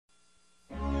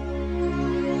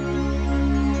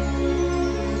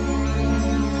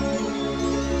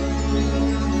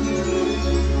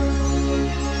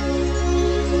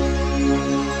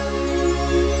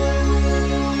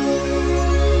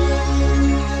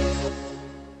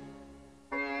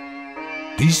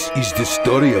This is the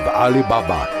story of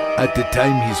Alibaba at the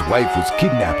time his wife was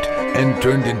kidnapped and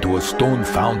turned into a stone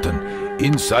fountain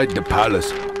inside the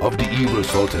palace of the evil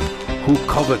sultan who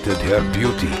coveted her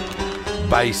beauty.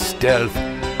 By stealth,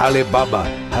 Alibaba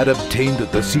had obtained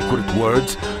the secret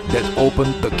words that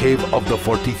opened the cave of the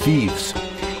 40 thieves.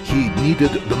 He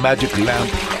needed the magic lamp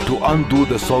to undo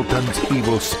the sultan's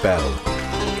evil spell.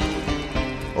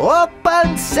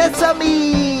 Open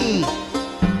sesame!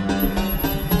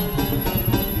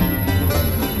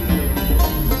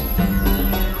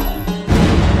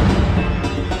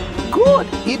 Good,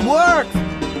 it worked!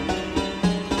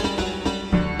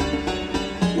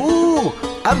 Ooh,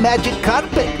 a magic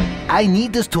carpet! I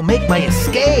need this to make my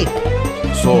escape!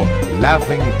 So,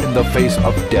 laughing in the face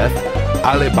of death,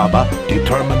 Alibaba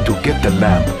determined to get the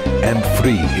lamp and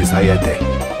free his Hayate.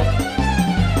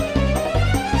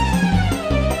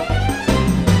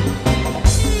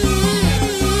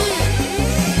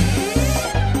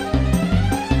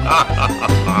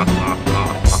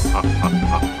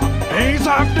 He's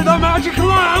after the magic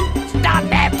lamp! Stop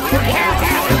it!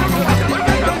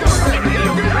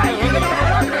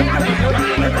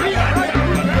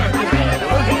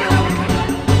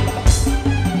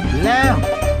 Lamp,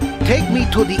 take me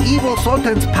to the evil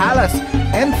sultan's palace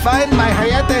and find my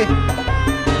Hayate.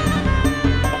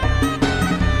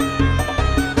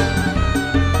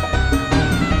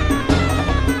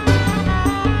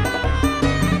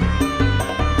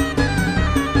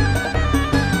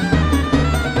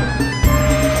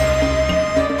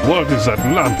 What is that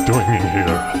lamp doing in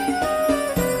here?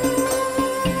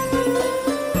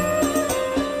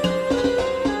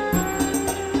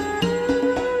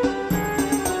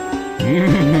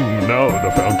 Now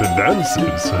the fountain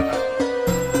dances.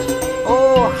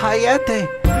 Oh, Hayate,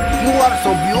 you are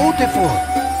so beautiful.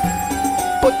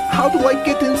 But how do I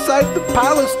get inside the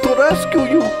palace to rescue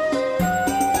you?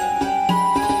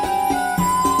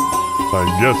 I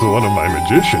guess one of my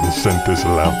magicians sent this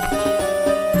lamp.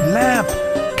 Lamp,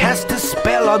 cast a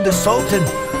spell on the sultan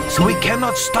so he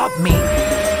cannot stop me.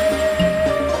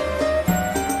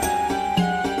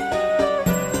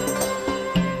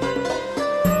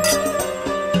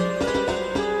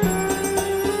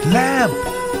 Lamp,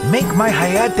 make my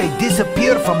Hayate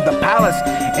disappear from the palace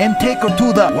and take her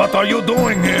to the... What are you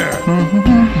doing here?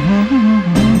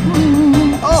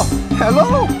 Oh,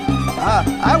 hello.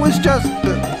 I was just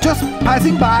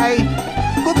passing by.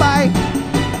 Goodbye.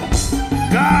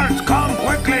 Guards, come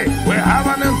quickly! We have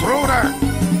an intruder!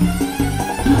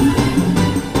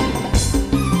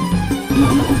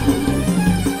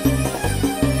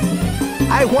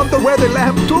 I wonder where the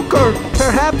lamp took her.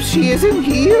 Perhaps she isn't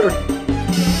here.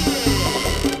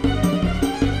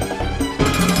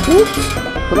 Oops!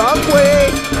 Wrong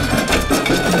way!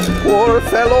 Poor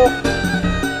fellow!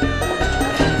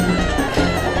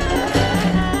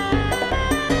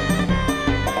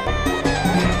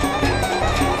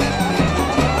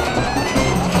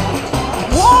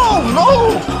 Whoa!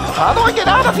 No! How do I get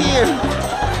out of here?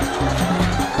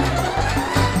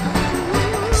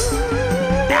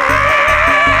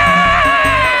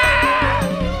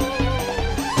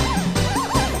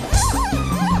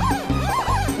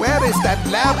 Where is that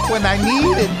lamp when I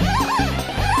need it?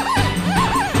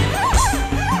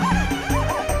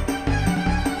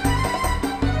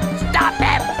 Stop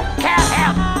him! Kill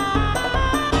him!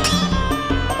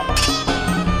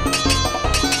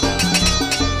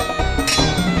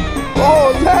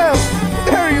 Oh, lamp!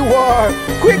 There you are!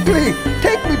 Quickly,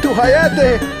 take me to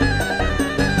Hayate!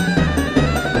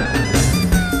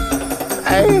 I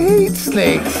hate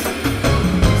snakes!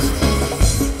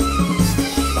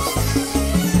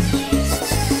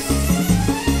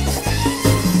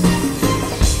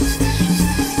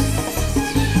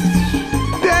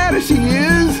 There she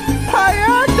is!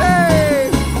 Hayate!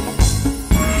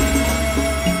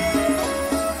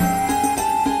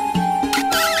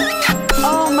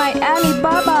 Oh, my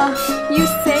Alibaba, you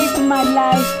saved my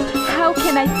life. How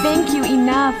can I thank you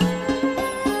enough?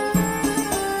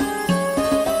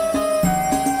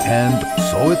 And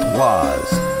so it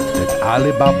was that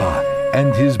Alibaba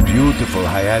and his beautiful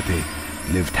Hayate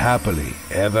lived happily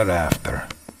ever after.